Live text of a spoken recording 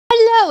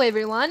Hello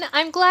everyone,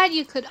 I'm glad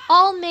you could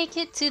all make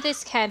it to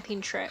this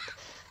camping trip.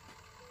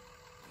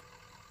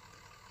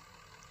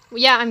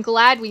 Yeah, I'm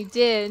glad we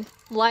did.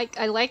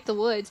 I like the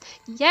woods.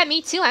 Yeah,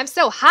 me too, I'm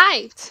so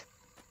hyped!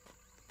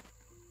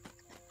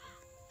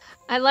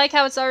 I like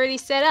how it's already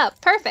set up.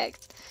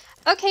 Perfect!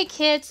 Okay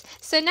kids,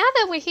 so now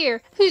that we're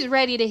here, who's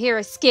ready to hear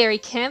a scary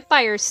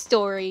campfire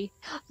story?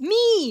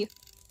 Me!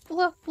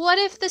 What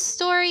if the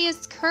story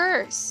is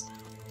cursed?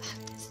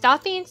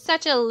 Stop being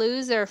such a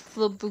loser,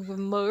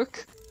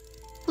 Flubbermurk.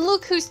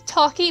 Look who's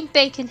talking,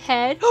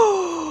 Baconhead.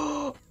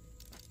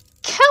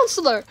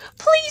 Counselor,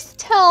 please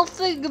tell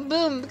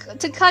Thingamaboom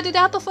to cut it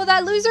out before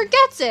that loser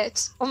gets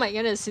it. Oh my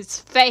goodness, his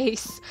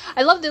face.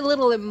 I love the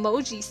little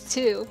emojis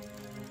too.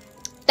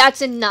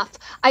 That's enough.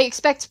 I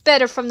expect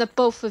better from the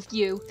both of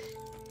you.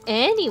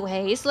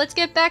 Anyways, let's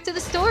get back to the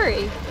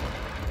story.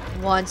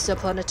 Once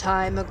upon a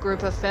time, a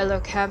group of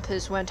fellow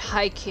campers went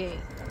hiking.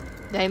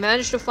 They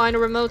managed to find a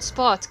remote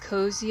spot,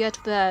 cozy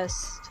at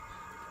best.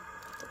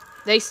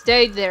 They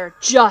stayed there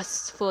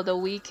just for the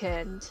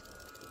weekend.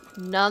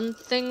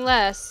 Nothing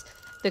less.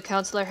 The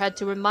counselor had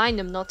to remind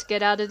them not to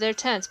get out of their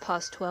tents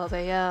past 12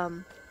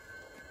 a.m.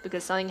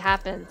 because something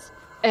happens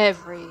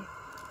every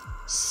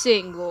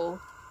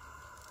single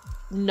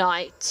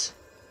night.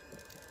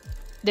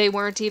 They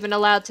weren't even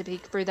allowed to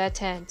peek through their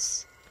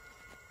tents.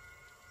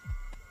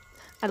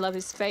 I love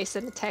his face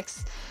in the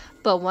text.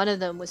 But one of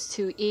them was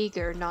too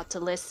eager not to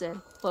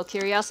listen. Well,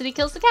 curiosity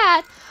kills the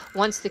cat.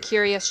 Once the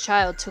curious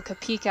child took a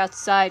peek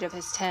outside of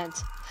his tent.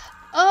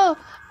 Oh,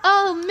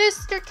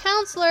 Mr.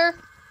 Counselor.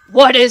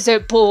 What is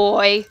it,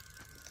 boy?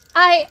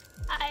 I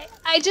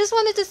just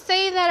wanted to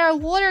say that our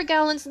water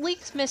gallons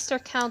leaked,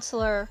 Mr.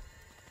 Counselor.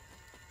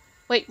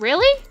 Wait,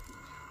 really?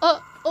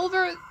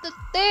 Over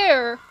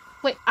there.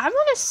 Wait, I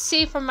want to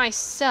see for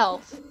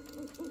myself.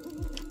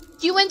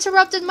 You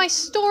interrupted my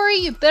story.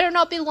 You better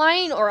not be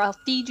lying or I'll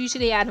feed you to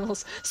the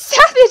animals.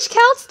 Savage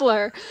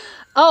Counselor!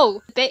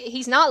 Oh,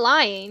 he's not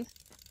lying.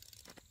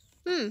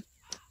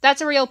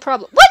 That's a real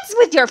problem. What's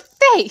with your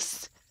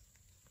face?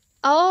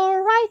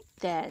 Alright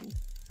then.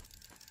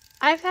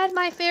 I've had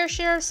my fair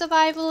share of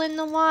survival in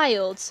the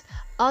wilds.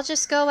 I'll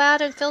just go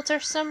out and filter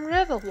some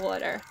river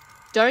water.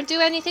 Don't do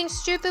anything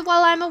stupid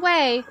while I'm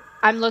away.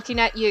 I'm looking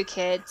at you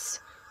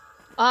kids.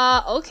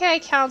 Okay,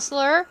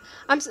 Counselor.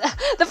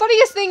 The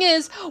funniest thing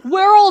is,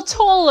 we're all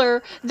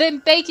taller than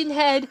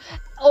Baconhead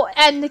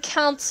and the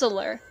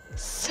Counselor.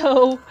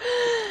 So,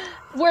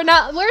 we're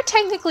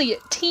technically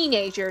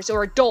teenagers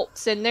or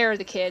adults, and they're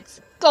the kids.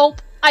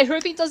 Gulp. I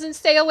hope he doesn't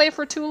stay away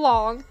for too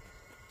long.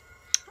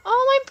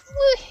 Oh,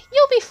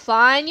 you'll be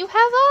fine. You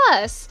have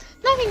us.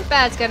 Nothing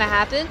bad's gonna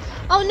happen.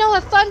 Oh no,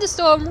 a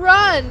thunderstorm.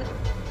 Run!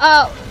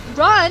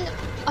 Run?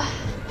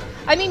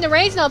 I mean, the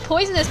rain's not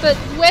poisonous, but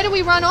where do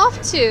we run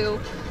off to?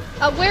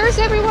 Where is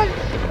everyone?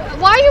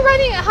 Why are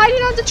you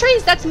hiding on the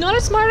trees? That's not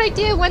a smart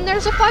idea when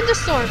there's a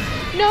thunderstorm.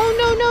 No,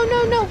 no, no,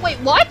 no, no. Wait,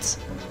 what?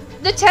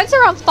 The tents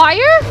are on fire?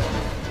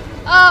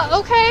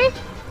 Okay.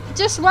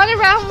 Just run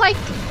around like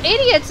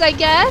idiots, I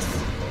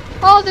guess.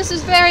 Oh, this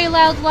is very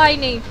loud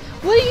lightning.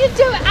 What are you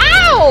doing?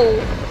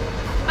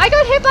 Ow! I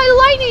got hit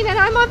by lightning and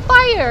I'm on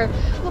fire.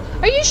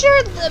 Are you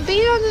sure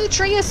being under the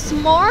tree is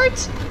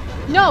smart?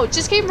 No,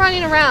 just keep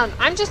running around.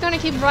 I'm just gonna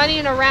keep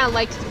running around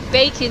like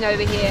bacon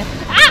over here.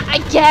 Ah,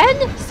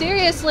 again?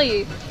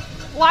 Seriously.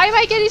 Why am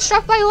I getting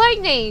struck by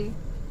lightning?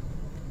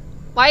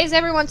 Why is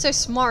everyone so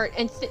smart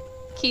and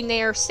thinking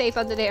they are safe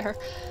under there?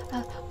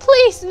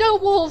 Please, no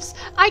wolves.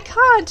 I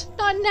can't.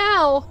 Not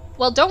now.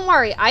 Well, don't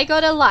worry. I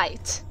got a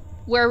light.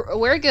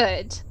 We're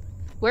good.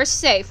 We're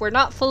safe. We're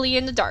not fully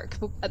in the dark.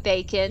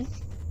 Bacon.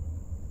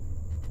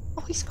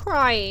 Oh, he's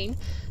crying.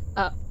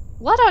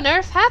 What on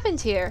earth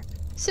happened here?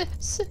 Sir,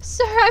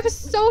 I was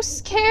so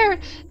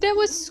scared. There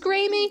was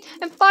screaming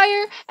and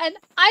fire, and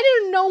I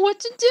didn't know what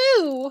to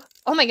do.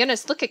 Oh my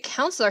goodness, look at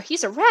Counselor.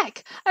 He's a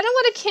wreck. I don't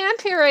want to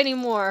camp here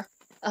anymore.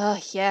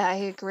 Yeah, I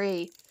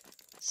agree.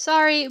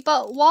 Sorry,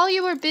 but while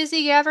you were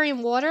busy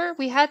gathering water,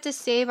 we had to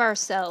save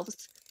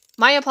ourselves.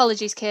 My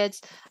apologies,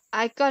 kids.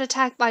 I got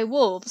attacked by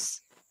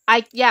wolves.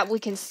 Yeah, we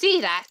can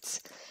see that.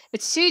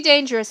 It's too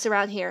dangerous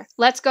around here.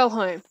 Let's go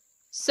home.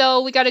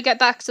 So, we gotta get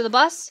back to the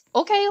bus?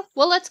 Okay,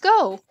 well, let's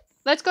go.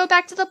 Let's go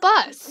back to the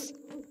bus.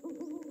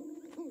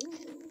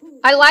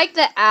 I like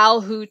the owl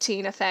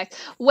hooting effect.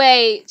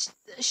 Wait,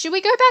 should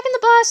we go back in the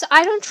bus?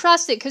 I don't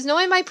trust it, because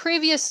knowing my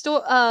previous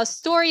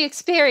story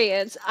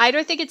experience, I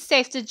don't think it's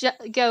safe to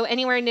go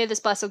anywhere near this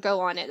bus or go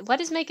on it.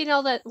 What is making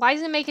all that? Why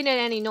isn't it making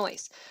any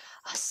noise?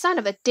 Oh, son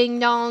of a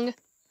ding-dong.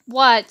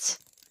 What?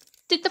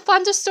 Did the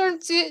thunderstorm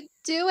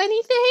do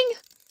anything?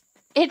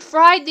 It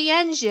fried the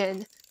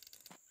engine.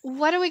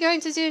 What are we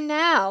going to do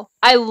now?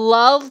 I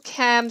love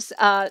Cam's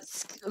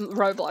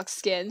Roblox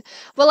skin.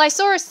 Well, I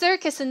saw a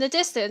circus in the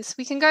distance.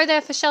 We can go there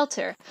for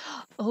shelter.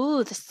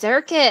 Oh, the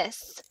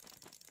circus.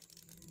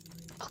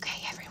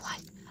 Okay,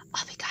 everyone.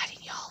 I'll be guiding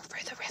you all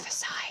through the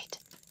riverside.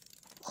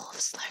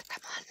 Wolves lurk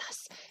among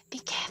us. Be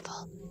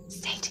careful.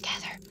 Stay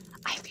together.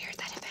 I fear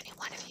that if any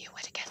one of you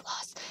were to get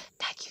lost,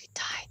 that you'd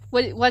die.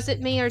 Was it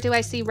me or do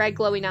I see red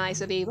glowing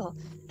eyes of evil?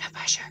 No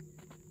pressure.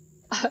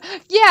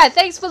 Yeah,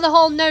 thanks for the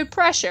whole no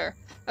pressure.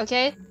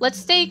 Okay, let's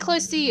stay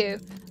close to you.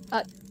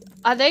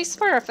 Thanks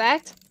for a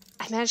fact.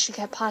 I managed to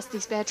get past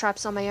these bear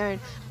traps on my own.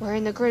 We're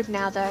in the group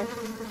now, though.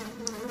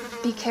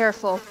 Be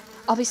careful.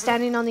 I'll be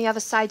standing on the other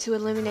side to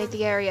illuminate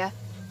the area.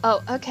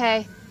 Oh,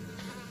 okay.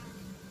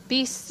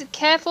 Be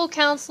careful,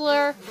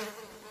 counselor.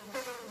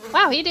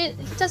 Wow, he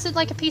does it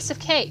like a piece of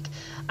cake.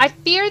 I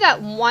fear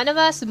that one of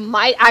us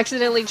might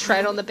accidentally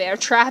tread on the bear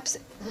traps.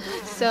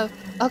 So,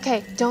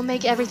 okay, don't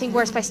make everything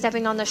worse by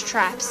stepping on those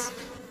traps.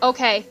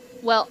 Okay,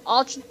 well,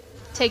 I'll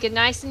take it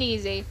nice and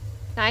easy.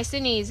 Nice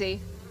and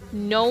easy.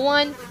 No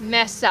one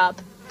mess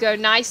up. Go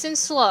nice and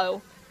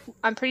slow.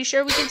 I'm pretty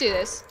sure we can do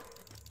this.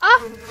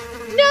 Ah!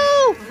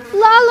 No!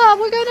 Lala,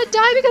 we're gonna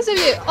die because of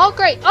you! Oh,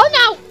 great. Oh,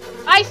 no!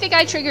 I think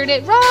I triggered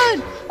it.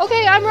 Run!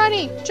 Okay, I'm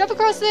running. Jump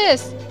across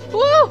this.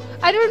 Woo!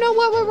 I don't know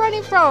what we're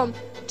running from.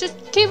 Just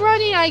keep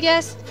running, I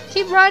guess.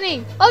 Keep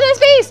running. Oh, there's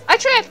bees! I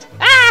tripped!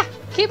 Ah!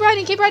 Keep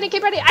running, keep running,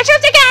 keep running. I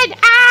tripped again!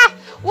 Ah!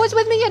 What's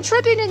with me and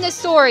tripping in this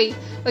story?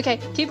 Okay,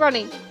 keep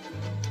running.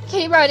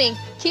 Keep running.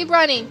 Keep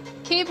running.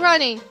 Keep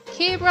running.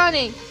 Keep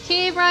running.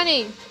 Keep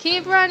running.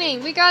 Keep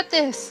running. We got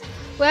this.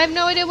 We have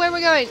no idea where we're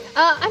going.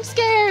 I'm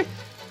scared.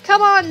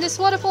 Come on, this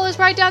waterfall is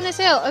right down this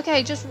hill.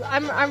 Okay,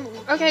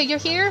 okay, you're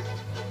here?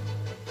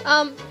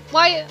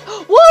 Why?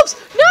 Wolves!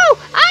 No!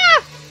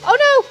 Ah! Oh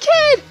no,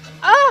 kid!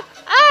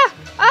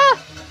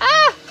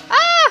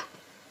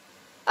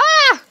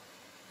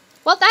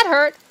 Well, that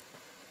hurt.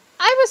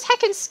 I was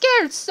heckin'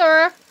 scared,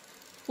 sir.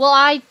 Well,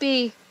 I'd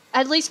be.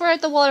 At least we're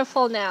at the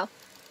waterfall now.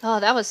 Oh,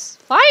 that was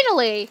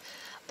finally.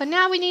 But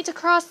now we need to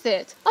cross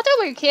it. Oh, don't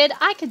worry, kid.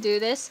 I can do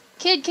this.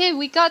 Kid,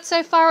 we got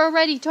so far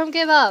already. Don't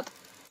give up.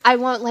 I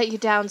won't let you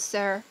down,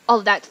 sir. Oh,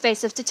 that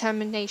face of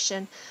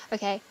determination.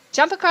 Okay,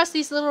 jump across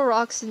these little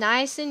rocks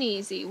nice and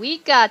easy. We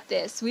got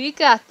this. We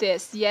got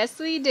this. Yes,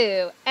 we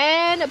do.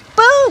 And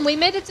boom! We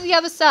made it to the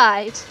other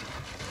side.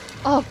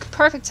 Oh,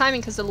 perfect timing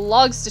because the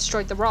logs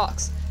destroyed the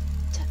rocks.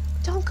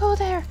 Don't go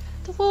there.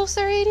 The wolves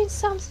are eating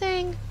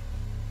something.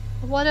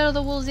 What are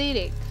the wolves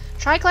eating?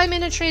 Try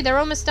climbing a tree. They're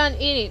almost done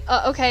eating.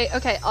 Okay.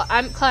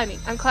 I'm climbing.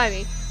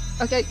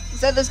 Okay,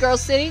 is that this girl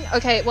sitting?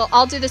 Okay, well,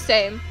 I'll do the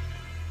same.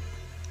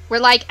 We're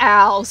like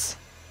owls.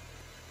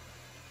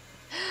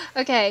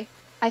 Okay,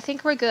 I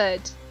think we're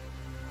good.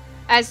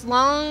 As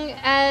long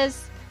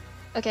as...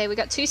 Okay, we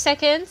got 2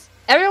 seconds.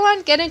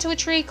 Everyone, get into a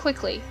tree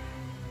quickly.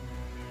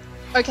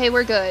 Okay,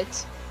 we're good.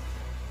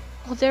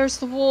 Oh, there's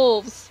the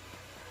wolves.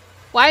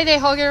 Why are they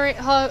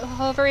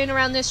hovering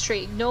around this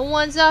tree? No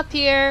one's up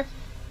here.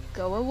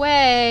 Go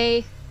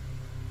away.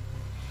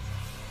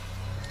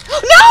 No!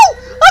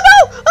 Oh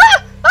no!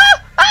 What?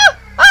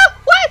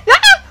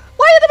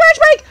 Why did the birds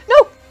break? No!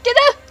 Get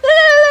out!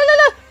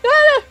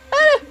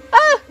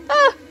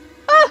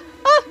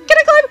 Can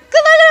I climb?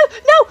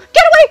 No!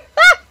 Get away!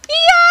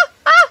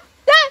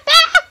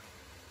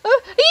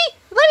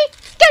 Let me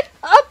get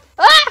up!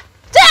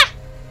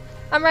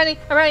 I'm running.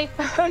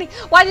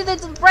 Why did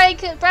the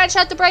branch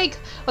have to break?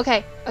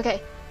 Okay,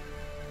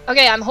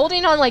 I'm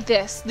holding on like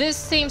this. This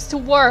seems to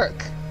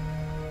work.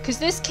 Because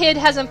this kid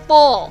hasn't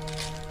fall.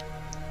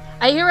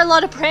 I hear a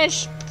lot of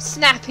branch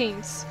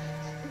snappings.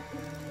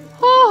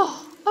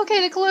 Oh,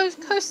 okay, the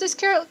coast is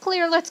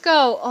clear. Let's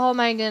go. Oh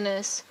my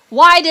goodness.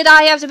 Why did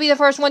I have to be the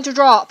first one to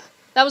drop?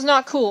 That was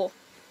not cool.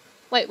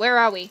 Wait, where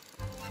are we?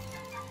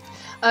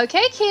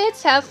 Okay,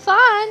 kids, have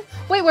fun.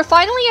 Wait, we're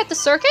finally at the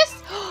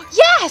circus?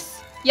 Yes!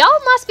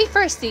 Y'all must be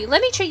thirsty.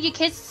 Let me treat you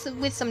kids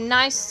with some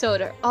nice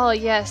soda. Oh,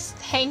 yes.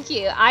 Thank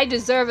you. I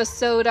deserve a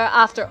soda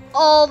after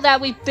all that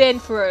we've been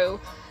through.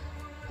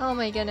 Oh,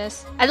 my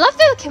goodness. I love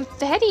the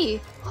confetti.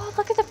 Oh,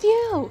 look at the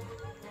view.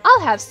 I'll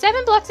have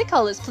 7 blocks of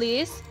colors,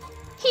 please.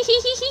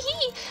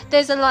 Hee.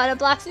 There's a lot of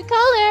blocks of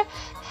color.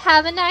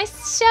 Have a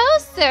nice show,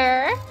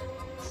 sir.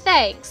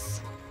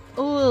 Thanks.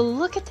 Oh,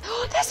 look at...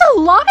 Oh, there's a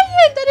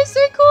lion. That is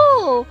so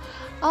cool.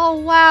 Oh,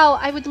 wow.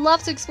 I would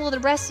love to explore the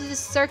rest of this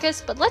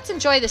circus, but let's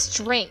enjoy this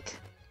drink.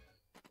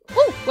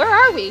 Oh, where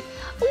are we?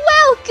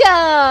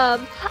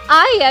 Welcome!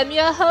 I am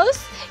your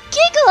host,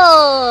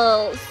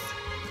 Giggles!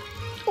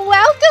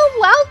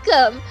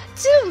 Welcome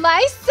to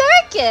my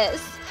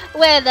circus,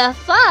 where the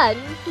fun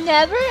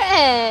never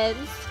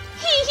ends.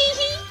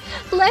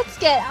 Let's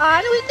get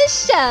on with the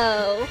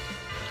show.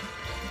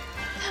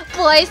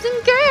 Boys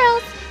and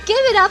girls,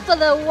 give it up for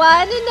the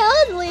one and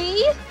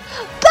only...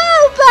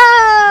 Bobo!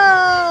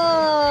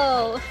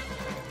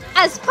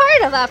 As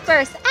part of our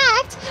first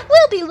act,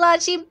 we'll be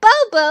launching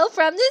Bobo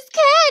from this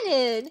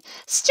cannon,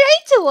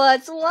 straight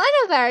towards one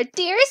of our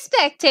dear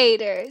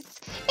spectators.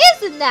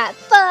 Isn't that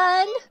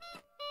fun?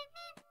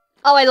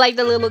 Oh, I like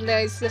the little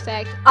noise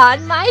effect.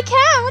 On my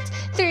count,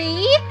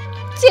 3,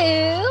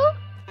 2,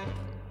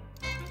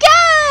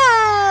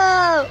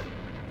 go!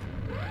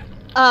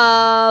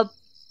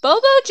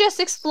 Bobo just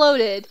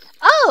exploded.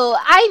 Oh,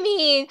 I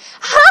mean,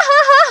 ha!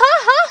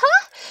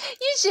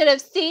 You should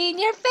have seen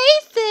your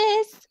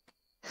faces.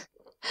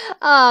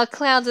 Oh,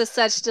 clowns are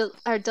such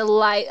a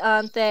delight,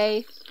 aren't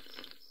they?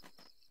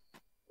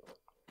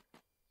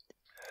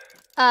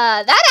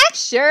 That act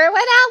sure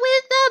went out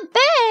with a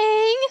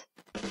bang.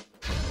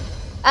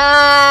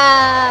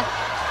 Ah,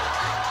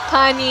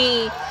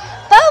 punny.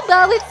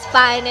 Bobo, it's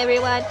fine,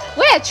 everyone.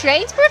 We're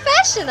trained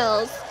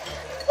professionals.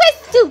 We're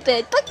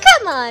stupid, but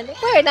come on,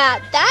 we're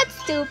not that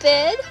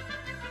stupid.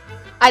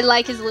 I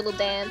like his little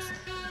dance.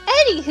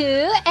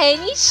 Anywho,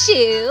 any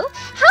shoe,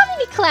 how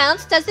many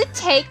clowns does it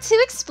take to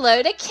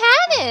explode a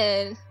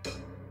cannon?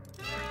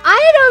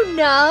 I don't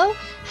know.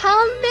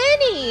 How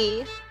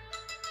many?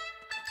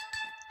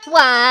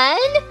 1.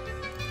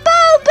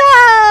 Bobo!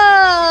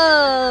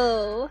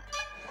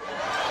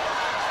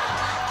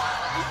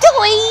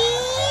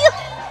 Doink!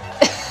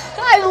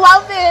 I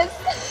love this!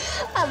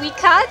 We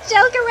can't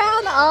joke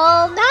around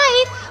all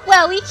night.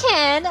 Well, we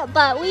can,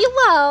 but we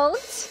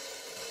won't.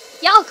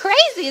 Y'all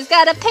crazies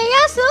gotta pay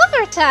us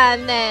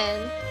overtime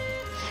then.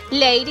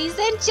 Ladies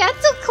and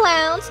gentle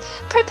clowns,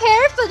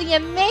 prepare for the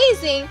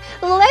amazing,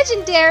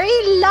 legendary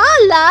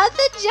Lala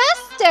the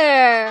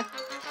Jester.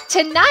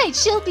 Tonight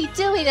she'll be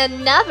doing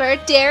another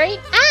daring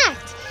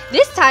act.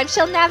 This time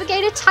she'll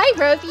navigate a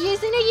tightrope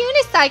using a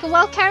unicycle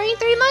while carrying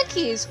 3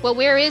 monkeys. Well,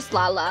 where is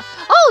Lala?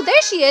 Oh,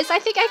 there she is. I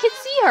think I can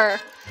see her.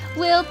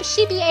 Will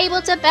she be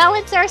able to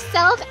balance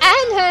herself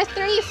and her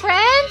 3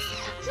 friends?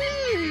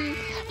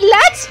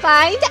 Let's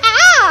find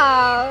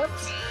out.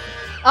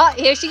 Oh,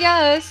 here she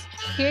goes.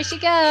 Here she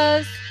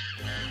goes.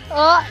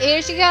 Oh,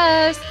 here she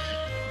goes.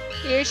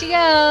 Here she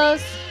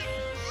goes.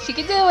 She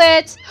can do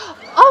it.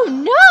 Oh,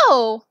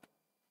 no.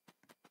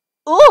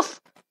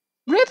 Oof.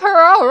 Rip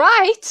her all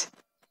right.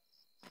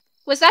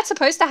 Was that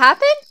supposed to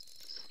happen?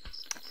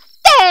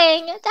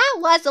 Dang, that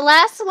was the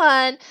last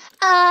one.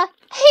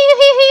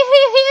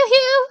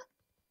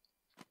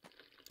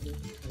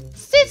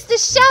 Since the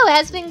show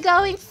has been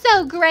going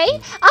so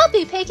great, I'll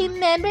be picking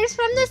members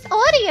from this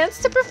audience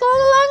to perform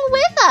along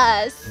with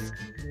us.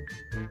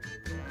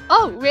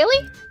 Oh,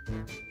 really?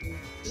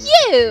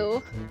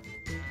 You!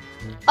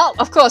 Oh,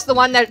 of course, the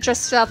one that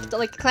dressed up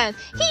like a clown.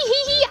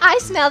 I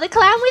smell the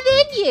clown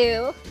within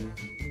you.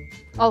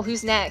 Oh,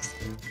 who's next?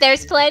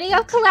 There's plenty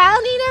of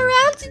clowning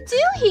around to do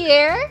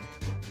here.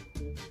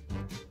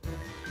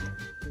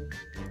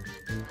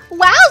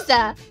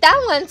 Wowza!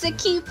 That one's a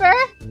keeper.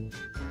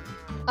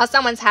 Oh,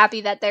 someone's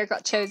happy that they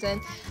got chosen.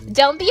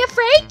 Don't be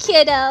afraid,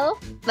 kiddo.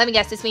 Let me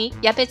guess, it's me?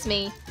 Yep, it's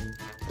me.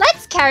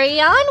 Let's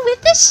carry on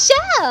with the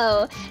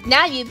show.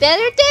 Now you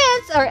better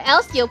dance or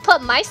else you'll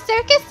put my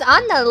circus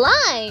on the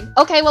line.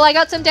 Okay, well, I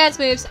got some dance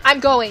moves. I'm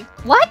going.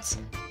 What?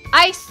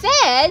 I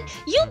said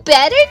you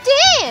better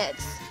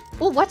dance.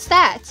 Oh, what's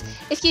that?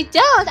 If you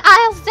don't,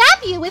 I'll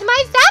zap you with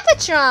my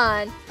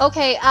Zappatron.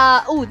 Okay,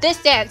 ooh,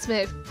 this dance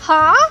move.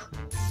 Huh?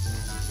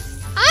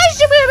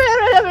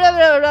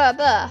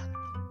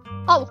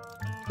 Oh,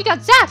 he got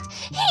zapped.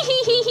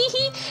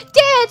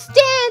 Dance,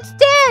 dance,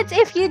 dance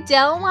if you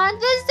don't want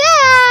the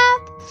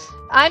zap.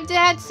 I'm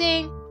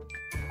dancing.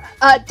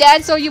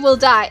 Dance or you will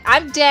die.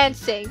 I'm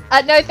dancing.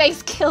 No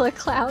thanks, Killer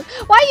Clown.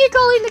 Why are you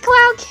calling the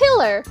clown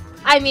killer?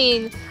 I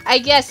mean, I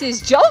guess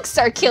his jokes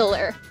are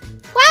killer.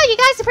 Wow, you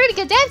guys are pretty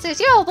good dancers.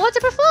 You're all born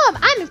to perform.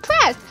 I'm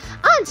impressed.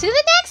 On to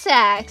the next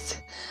act.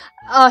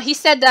 Oh, he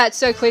said that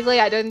so quickly,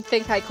 I don't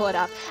think I caught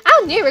up.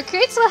 Our new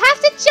recruits will have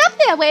to jump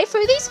their way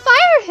through these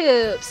fire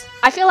hoops.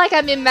 I feel like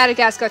I'm in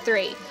Madagascar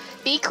 3.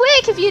 Be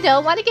quick if you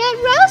don't want to get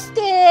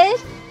roasted.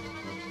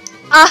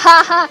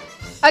 Ahaha.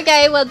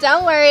 Okay, well,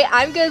 don't worry.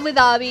 I'm good with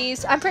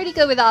obbies. I'm pretty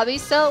good with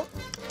obbies, so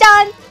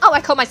done. Oh,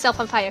 I caught myself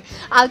on fire.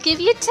 I'll give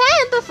you 10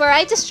 before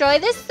I destroy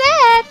this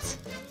set.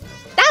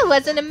 That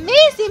was an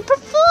amazing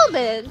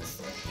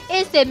performance.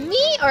 Is it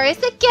me or is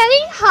it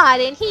getting hot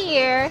in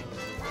here?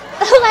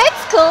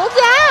 Let's cool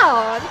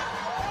down.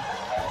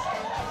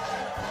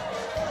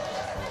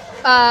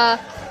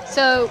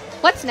 So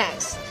what's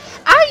next?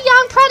 Our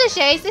young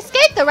protégés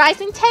escaped the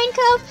rising tank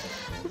of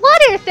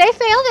water. If they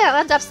fail, they'll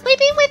end up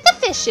sleeping with the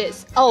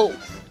fishes. Oh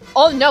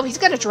no, he's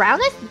gonna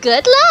drown us?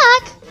 Good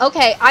luck.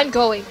 Okay, I'm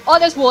going. Oh,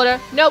 there's water.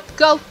 Nope,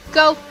 go.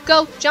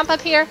 Jump up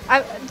here.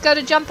 I'm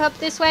gonna jump up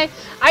this way.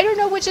 I don't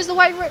know which is the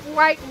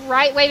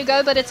right way to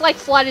go, but it's like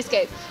flood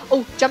escape.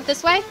 Oh, jump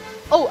this way.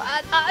 Oh,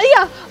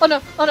 yeah. Oh no.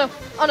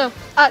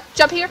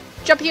 Jump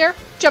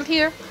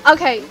here.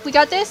 Okay, we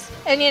got this.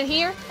 And then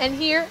here, and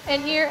here,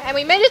 and here. And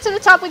we made it to the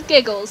top with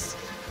giggles.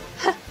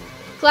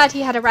 Glad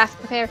he had a raft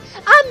prepared.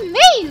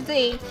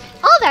 Amazing!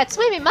 All that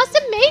swimming must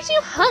have made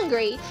you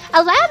hungry.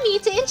 Allow me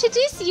to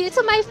introduce you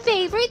to my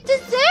favorite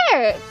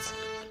dessert.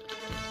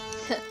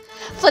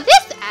 For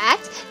this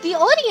act, the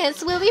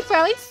audience will be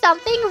throwing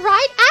something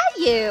right at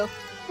you.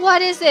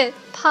 What is it?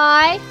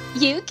 Pie?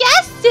 You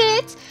guessed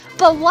it!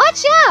 But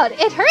watch out,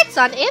 it hurts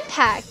on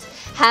impact.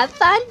 Have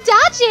fun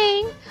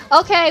dodging.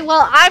 Okay,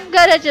 well, I'm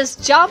gonna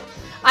just jump.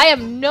 I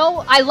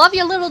love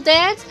your little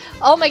dance.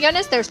 Oh my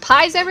goodness, there's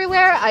pies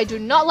everywhere. I do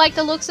not like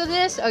the looks of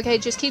this. Okay,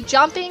 just keep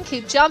jumping.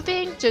 I'm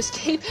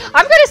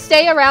gonna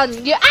stay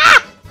around you.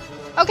 Ah!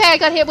 Okay, I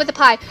got hit with the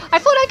pie. I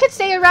thought I could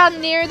stay around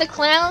near the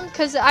clown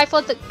because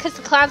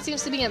the clown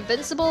seems to be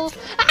invincible.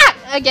 Ah!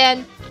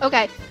 Again.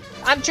 Okay.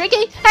 I'm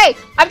drinking. Hey,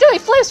 I'm doing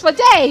flips for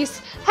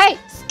days. Hey,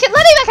 let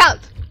me back up.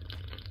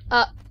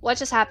 What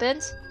just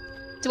happened?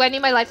 Do I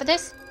need my life for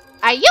this?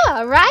 Are you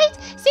alright?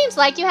 Seems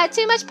like you had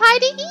too much pie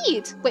to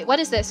eat. Wait, what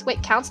is this?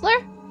 Wait,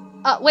 counselor?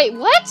 Wait,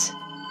 what?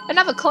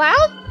 Another clown?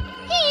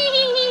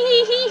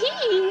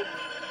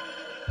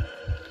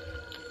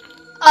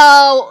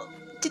 Oh,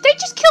 did they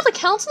just kill the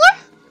counselor?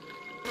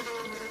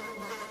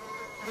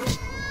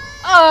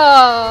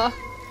 Oh.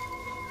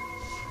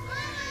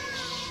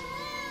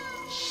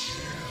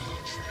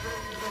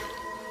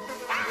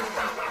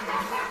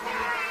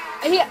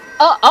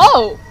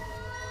 Oh.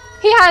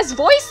 He has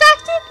voice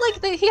acted?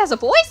 Like, he has a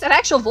voice? An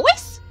actual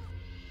voice?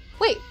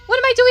 Wait, what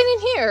am I doing in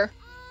here?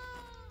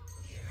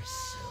 You're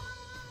so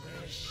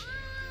precious.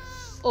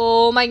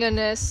 Oh my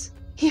goodness.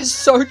 He is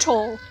so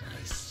tall.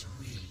 My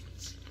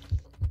sweet.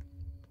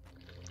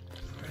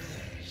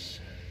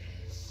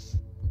 Precious.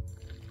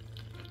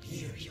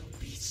 Here you'll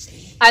be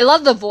safe. I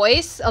love the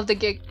voice of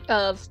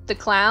the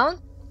clown.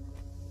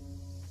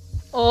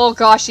 Oh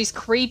gosh, he's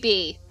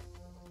creepy.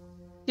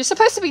 You're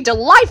supposed to be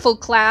delightful,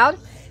 clown.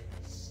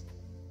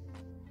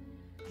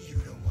 You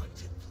don't want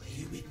to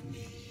play with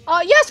me.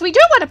 Oh yes, we do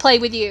want to play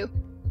with you.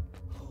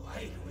 Oh,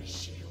 I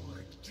wish you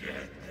were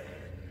dead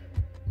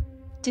then.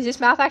 Did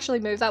his mouth actually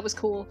move? That was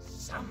cool.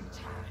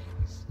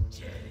 Sometimes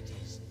dead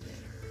is better.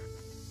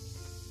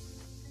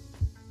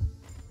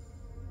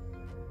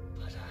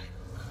 But I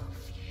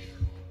love you.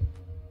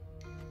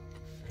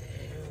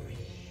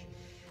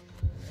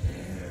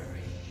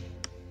 Very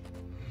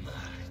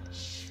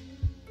much.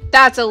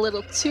 That's a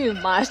little too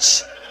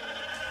much.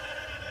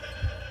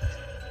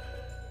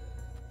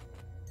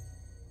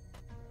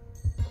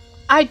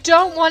 I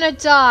don't want to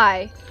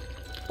die.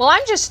 Well,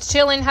 I'm just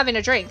chilling, having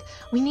a drink.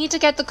 We need to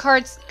get the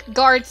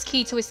guard's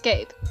key to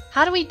escape.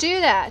 How do we do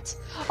that?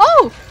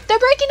 Oh, they're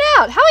breaking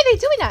out. How are they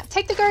doing that?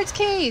 Take the guard's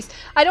keys.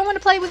 I don't want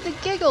to play with the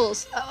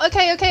giggles.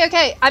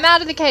 Okay. I'm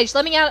out of the cage.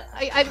 Let me out.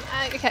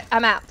 Okay,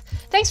 I'm out.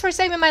 Thanks for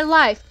saving my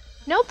life.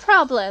 No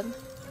problem.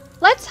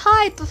 Let's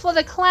hide before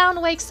the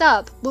clown wakes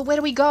up. Well, where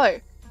do we go?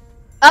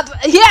 Up.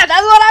 Yeah,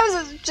 that's what I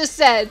was just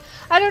said.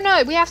 I don't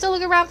know. We have to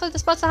look around for the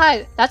spots to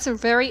hide. That's a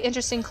very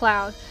interesting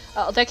clown.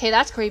 Okay,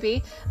 that's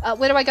creepy.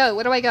 Where do I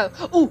go?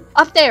 Ooh,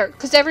 up there,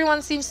 because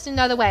everyone seems to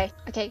know the way.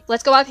 Okay,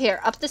 let's go up here,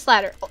 up this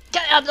ladder. Oh,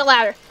 get up the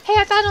ladder. Hey,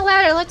 I found a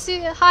ladder. Let's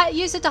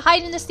use it to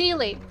hide in the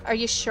ceiling. Are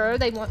you sure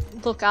they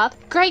won't look up?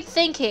 Great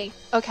thinking.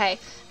 Okay,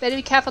 better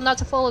be careful not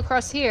to fall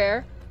across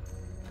here.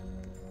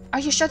 Are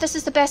you sure this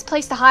is the best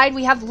place to hide?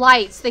 We have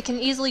lights. They can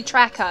easily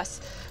track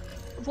us.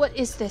 What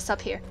is this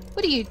up here?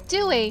 What are you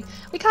doing?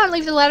 We can't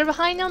leave the ladder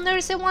behind. They'll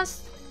notice it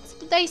once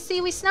they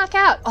see we snuck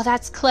out. Oh,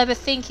 that's clever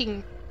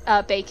thinking,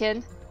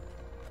 Bacon.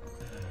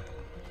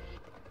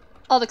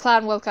 Oh, the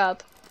clown woke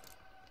up.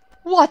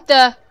 What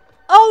the?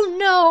 Oh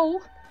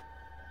no!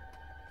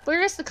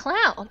 Where is the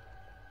clown?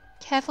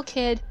 Careful,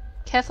 kid.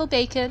 Careful,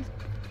 Bacon.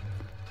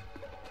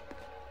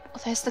 Oh,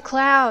 there's the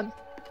clown.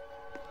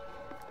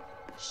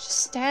 He's just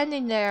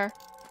standing there.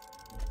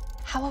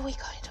 How are we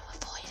going to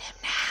avoid him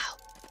now?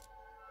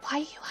 Why are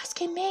you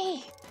asking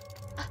me?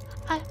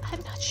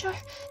 I'm not sure.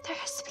 There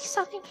has to be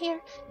something here.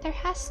 There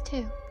has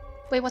to.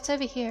 Wait, what's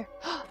over here?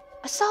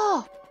 A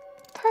saw!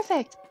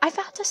 Perfect! I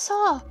found a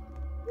saw!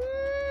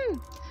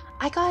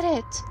 I got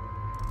it!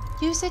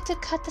 Use it to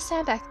cut the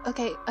sandbag.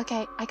 Okay,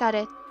 I got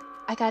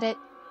it.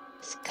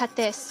 Let's cut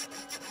this.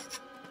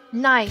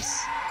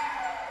 Nice!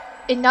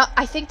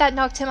 I think that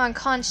knocked him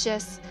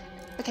unconscious.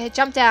 Okay,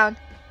 jump down.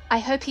 I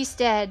hope he's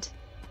dead.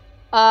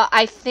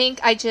 I think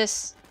I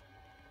just...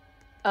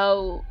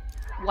 Oh,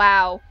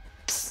 wow.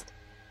 Psst.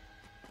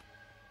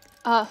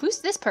 Who's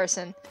this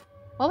person?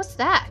 What was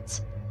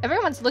that?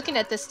 Everyone's looking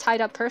at this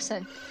tied up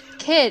person.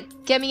 Kid,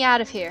 get me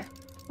out of here.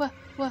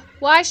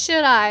 Why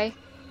should I?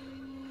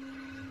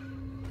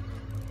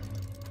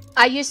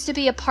 I used to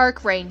be a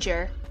park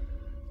ranger.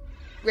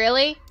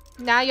 Really?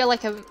 Now you're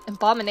like an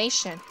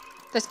abomination.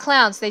 Those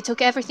clowns, they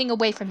took everything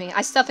away from me.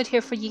 I suffered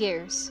here for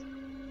years.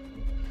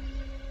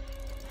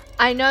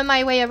 I know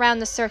my way around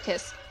the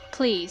circus.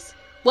 Please.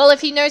 Well,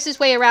 if he knows his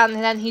way around,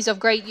 then he's of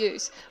great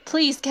use.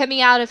 Please get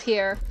me out of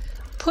here.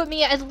 Put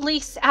me at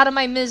least out of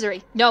my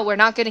misery. No, we're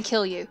not going to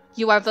kill you.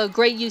 You are of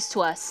great use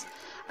to us.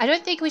 I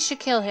don't think we should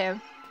kill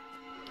him.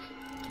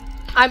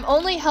 I'm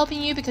only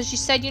helping you because you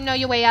said you know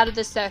your way out of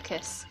the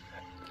circus.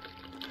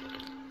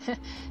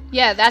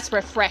 Yeah, that's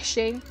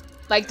refreshing.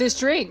 Like this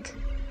drink.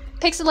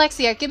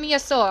 Pixelexia, give me your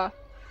saw.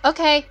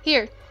 Okay,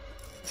 here.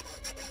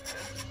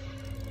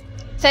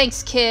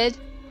 Thanks, kid.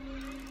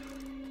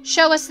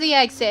 Show us the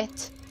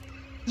exit.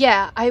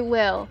 Yeah, I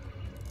will.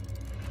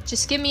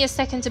 Just give me a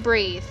second to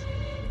breathe.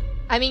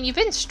 I mean, you've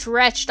been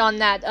stretched on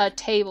that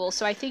table,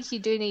 so I think you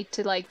do need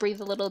to, like,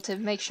 breathe a little to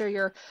make sure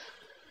your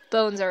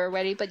bones are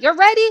ready. But you're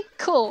ready?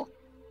 Cool.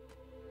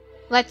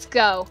 Let's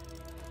go.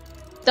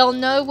 They'll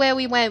know where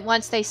we went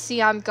once they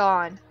see I'm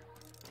gone.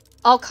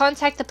 I'll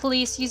contact the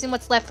police using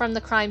what's left from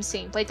the crime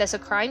scene. Wait, there's a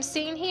crime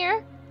scene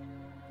here?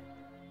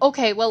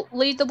 Okay, well,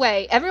 lead the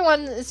way.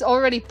 Everyone is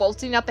already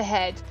bolting up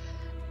ahead.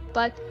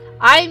 But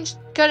I'm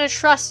gonna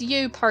trust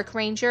you, Park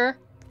Ranger.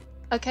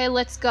 Okay,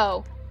 let's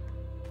go.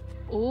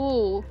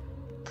 Ooh.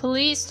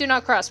 Please do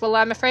not cross. Well,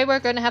 I'm afraid we're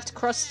gonna have to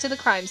cross to the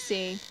crime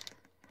scene.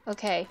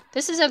 Okay,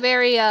 this is a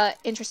very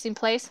interesting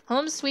place.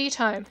 Home sweet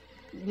home.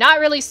 Not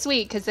really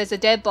sweet because there's a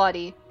dead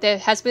body. There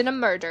has been a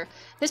murder.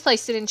 This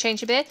place didn't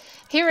change a bit.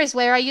 Here is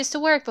where I used to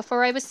work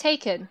before I was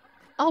taken.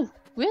 Oh,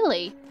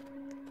 really?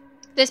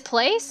 This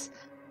place?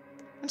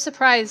 I'm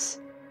surprised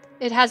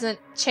it hasn't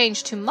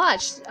changed too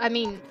much. I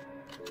mean,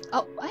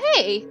 oh,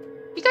 hey,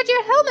 you got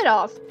your helmet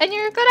off and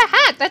you've got a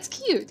hat. That's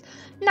cute.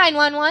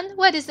 911,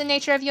 what is the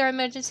nature of your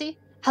emergency?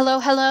 Hello,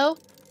 hello?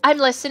 I'm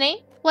listening.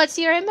 What's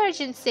your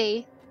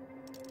emergency?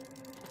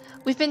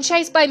 We've been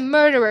chased by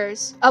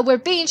murderers. We're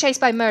being chased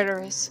by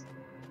murderers.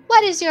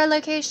 What is your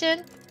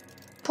location?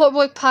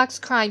 Portwood Park's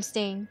crime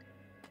scene.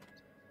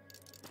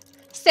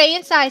 Stay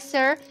inside,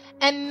 sir,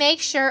 and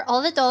make sure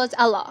all the doors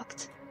are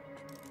locked.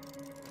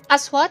 A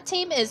SWAT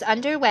team is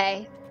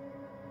underway.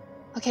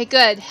 Okay,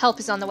 good.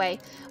 Help is on the way.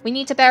 We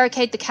need to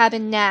barricade the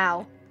cabin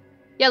now.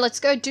 Yeah, let's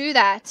go do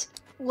that.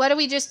 What are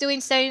we just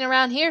doing standing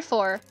around here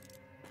for?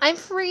 I'm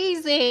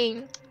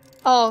freezing.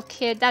 Oh,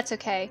 kid, that's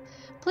okay.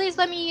 Please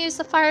let me use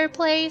the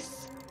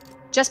fireplace.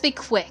 Just be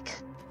quick.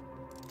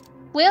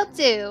 Will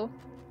do.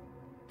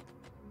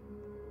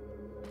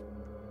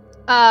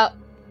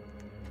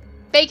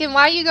 Bacon,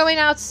 why are you going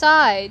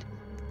outside?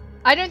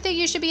 I don't think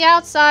you should be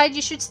outside.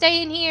 You should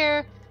stay in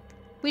here.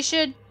 We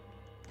should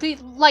be,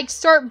 like,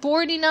 start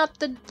boarding up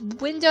the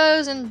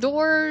windows and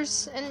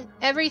doors and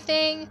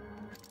everything.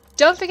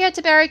 Don't forget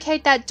to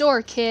barricade that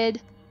door,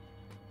 kid.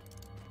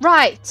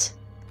 Right.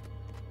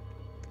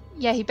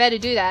 Yeah, he better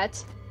do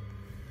that.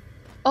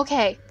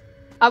 Okay.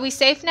 Are we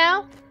safe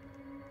now?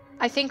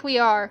 I think we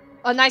are.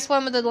 A nice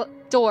one with the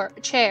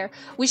chair.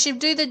 We should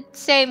do the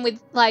same with,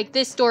 like,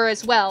 this door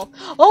as well.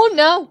 Oh,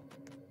 no!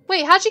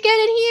 Wait, how'd you get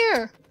in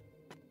here?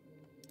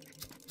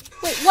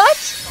 Wait, what?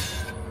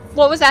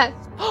 What was that?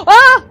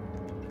 Ah!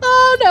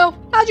 Oh, no!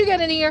 How'd you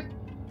get in here?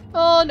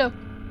 Oh, no.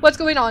 What's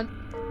going on?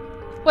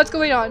 What's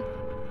going on?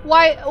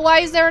 Why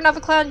is there another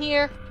clown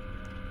here?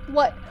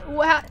 What?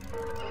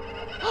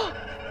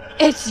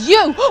 It's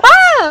you!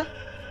 Ah!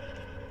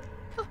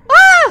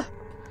 Ah!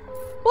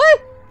 What?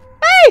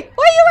 Hey!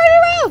 Why are you running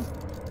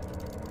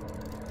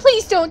around?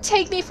 Please don't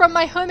take me from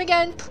my home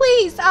again.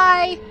 Please,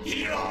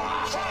 Your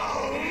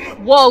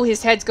home! Whoa,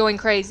 his head's going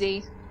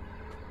crazy.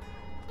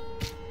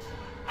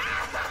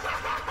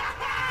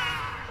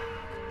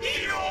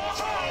 Your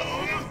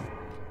home?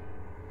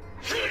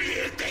 Who do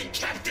you think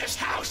kept this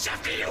house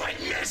after you went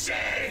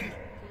missing?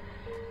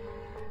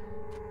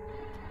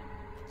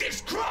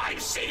 This crime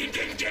scene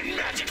didn't get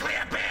magically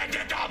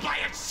abandoned all by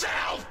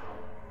itself!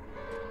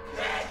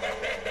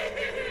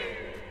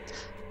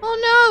 Oh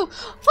no!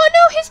 Oh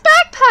no, his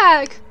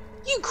backpack!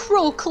 You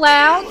cruel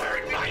clown! You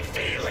hurt my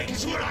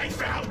feelings when I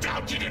found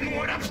out you didn't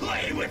want to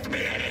play with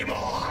me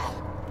anymore!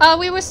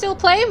 We were still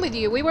playing with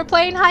you. We were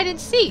playing hide and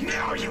seek.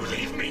 Now you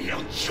leave me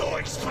no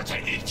choice but to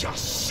eat your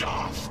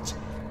soft,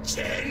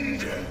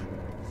 tender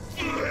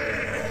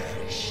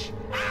flesh!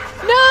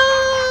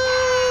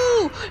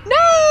 No!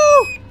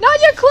 No! Not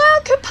your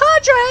clown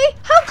compadre!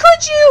 How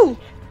could you?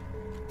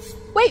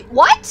 Wait,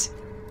 what?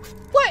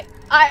 What?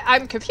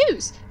 I'm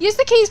confused. Use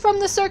the keys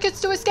from the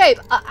circuits to escape.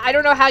 I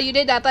don't know how you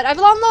did that, but I've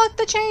unlocked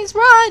the chains.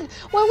 Run!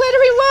 Well, where do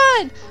we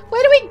run?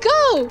 Where do we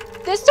go?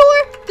 This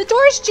door? The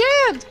door is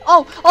jammed.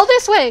 Oh,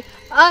 this way.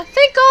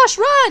 Thank gosh,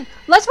 run!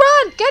 Let's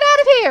run! Get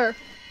out of here!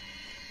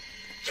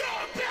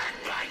 Go back,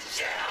 my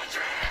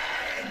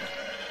children!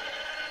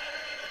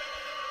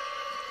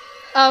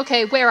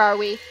 Okay, where are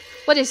we?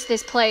 What is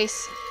this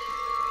place?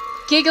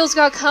 Giggles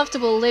got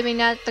comfortable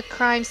living at the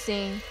crime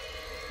scene.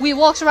 We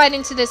walked right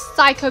into this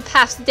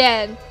psychopath's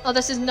den. Oh,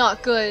 this is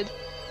not good.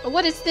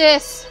 What is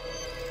this?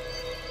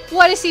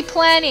 What is he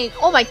planning?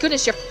 Oh my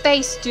goodness, your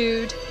face,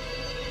 dude.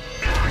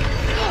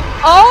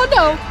 Oh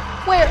no!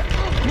 Where?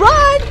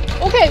 Run!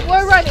 Okay,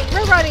 we're running.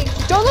 We're running.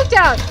 Don't look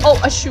down. Oh,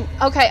 shoot.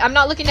 Okay, I'm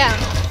not looking down.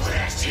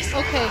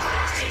 Okay.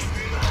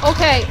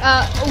 Okay,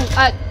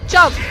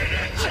 jump.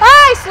 Ah,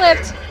 I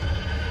slipped.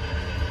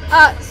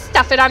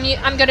 Stuff it.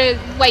 I'm gonna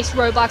waste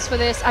Roblox for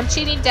this. I'm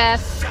cheating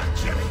death.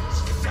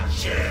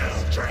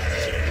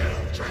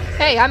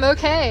 Hey, I'm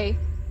okay.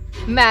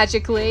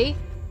 Magically.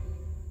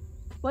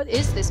 What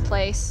is this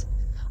place?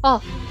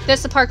 Oh,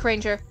 there's the park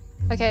ranger.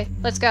 Okay,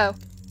 let's go.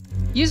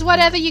 Use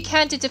whatever you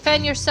can to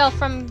defend yourself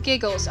from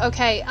Giggles.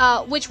 Okay,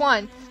 which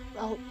one?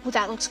 Oh,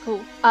 that looks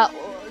cool.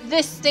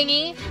 This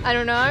thingy? I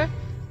don't know.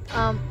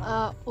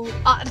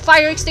 The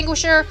fire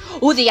extinguisher?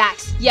 Oh, the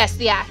axe. Yes,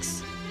 the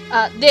axe.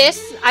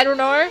 This? I don't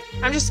know.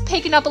 I'm just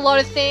picking up a lot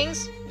of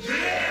things.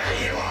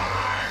 There you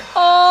are!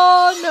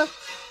 Oh, no.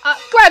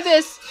 Grab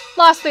this.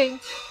 Last thing.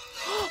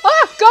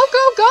 Go,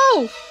 go,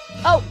 go!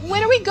 Oh,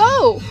 where do we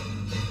go?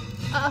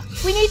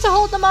 We need to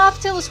hold them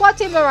off till the SWAT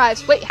team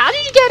arrives. Wait, how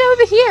did you get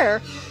over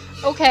here?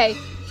 Okay.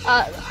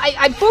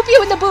 I boop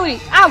you in the booty.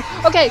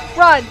 Ow! Okay,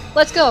 run.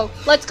 Let's go.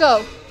 Let's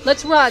go.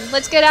 Let's run.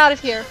 Let's get out of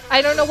here.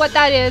 I don't know what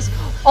that is.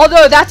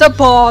 Although that's a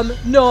bomb.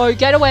 No,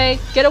 get away.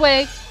 Get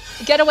away.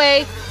 Get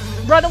away.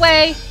 Run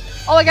away.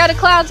 Oh my god, the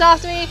clown's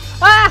after me.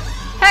 Ah!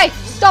 Hey,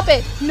 stop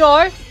it.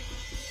 No.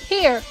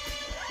 Here.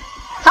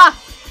 Ha!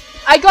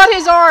 I got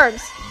his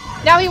arms.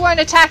 Now he won't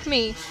attack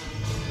me.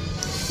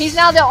 He's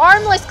now the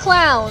armless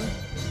clown.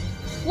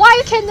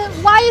 Why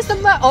is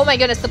the oh my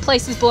goodness, the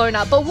place is blowing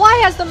up. But why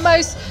has the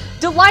most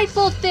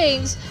delightful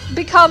things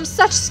become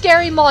such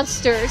scary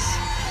monsters?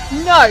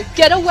 No,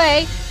 get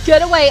away.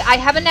 Get away. I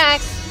have an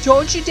axe.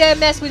 Don't you dare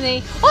mess with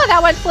me. Oh,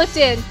 that one flipped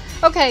in.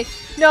 Okay.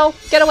 No,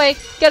 get away.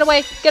 Get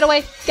away. Get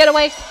away. Get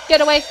away. Get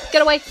away.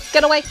 Get away.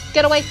 Get away.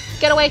 Get away.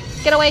 Get away.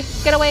 Get away.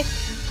 Get away.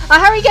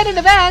 Hurry, get in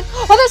the van.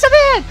 Oh, there's a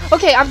van.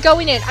 Okay, I'm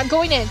going in. I'm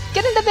going in.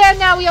 Get in the van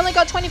now. We only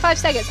got 25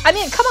 seconds. I'm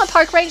in. Come on,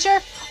 Park Ranger.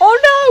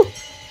 Oh, no.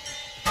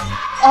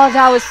 Oh,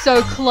 that was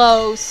so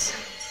close.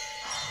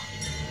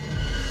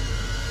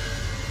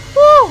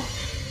 Woo.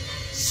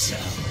 So,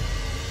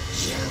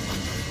 you're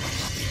wondering what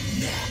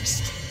happened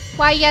next?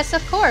 Why, yes,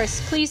 of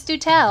course. Please do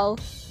tell.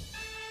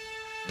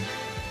 The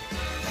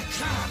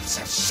cops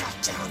have shut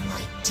down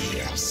my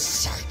dear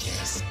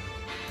Circus.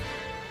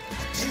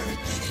 Apparently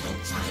they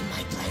don't find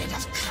my brand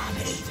of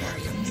comedy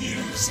very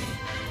amusing.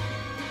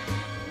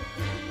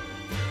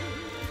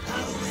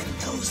 Oh, and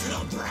those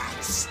little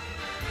brats.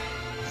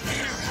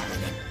 They're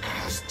having an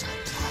after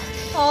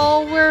party.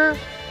 Oh, we're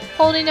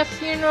holding a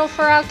funeral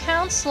for our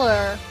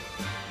counselor.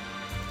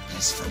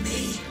 As for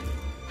me,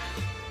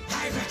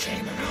 I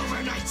became an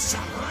overnight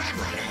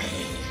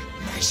celebrity.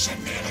 My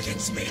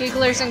shenanigans made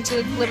Gigglers and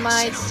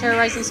Googlemites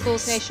terrorizing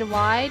schools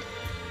nationwide.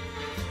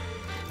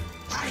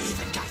 I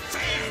even got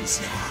fans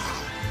now.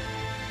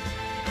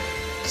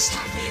 As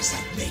happy as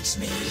that makes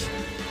me,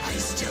 I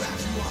still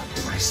have more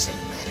pressing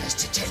matters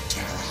to take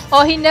care of.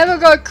 Oh, he never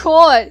got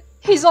caught.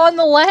 He's on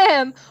the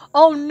lam.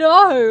 Oh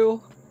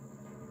no.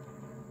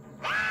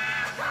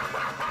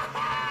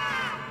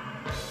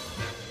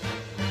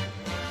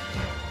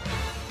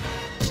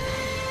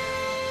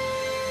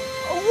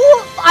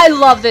 I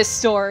love this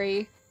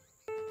story.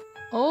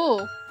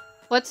 Oh,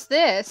 what's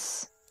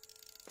this?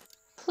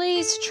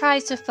 Please try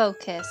to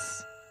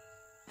focus.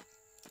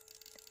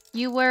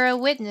 You were a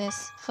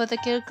witness for the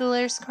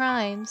Giggler's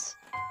crimes.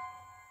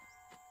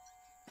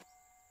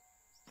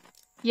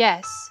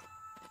 Yes.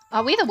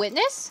 Are we the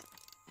witness?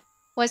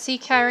 Was he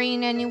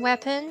carrying any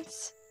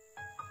weapons?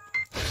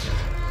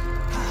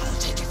 I'll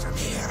take it from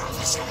here,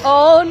 officer.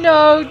 Oh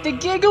no, the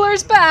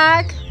Giggler's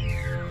back!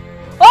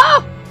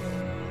 Oh!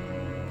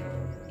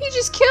 He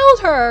just killed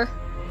her!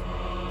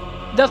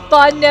 The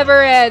fun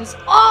never ends.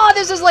 Oh,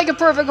 this is like a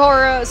perfect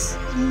horror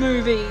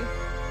movie.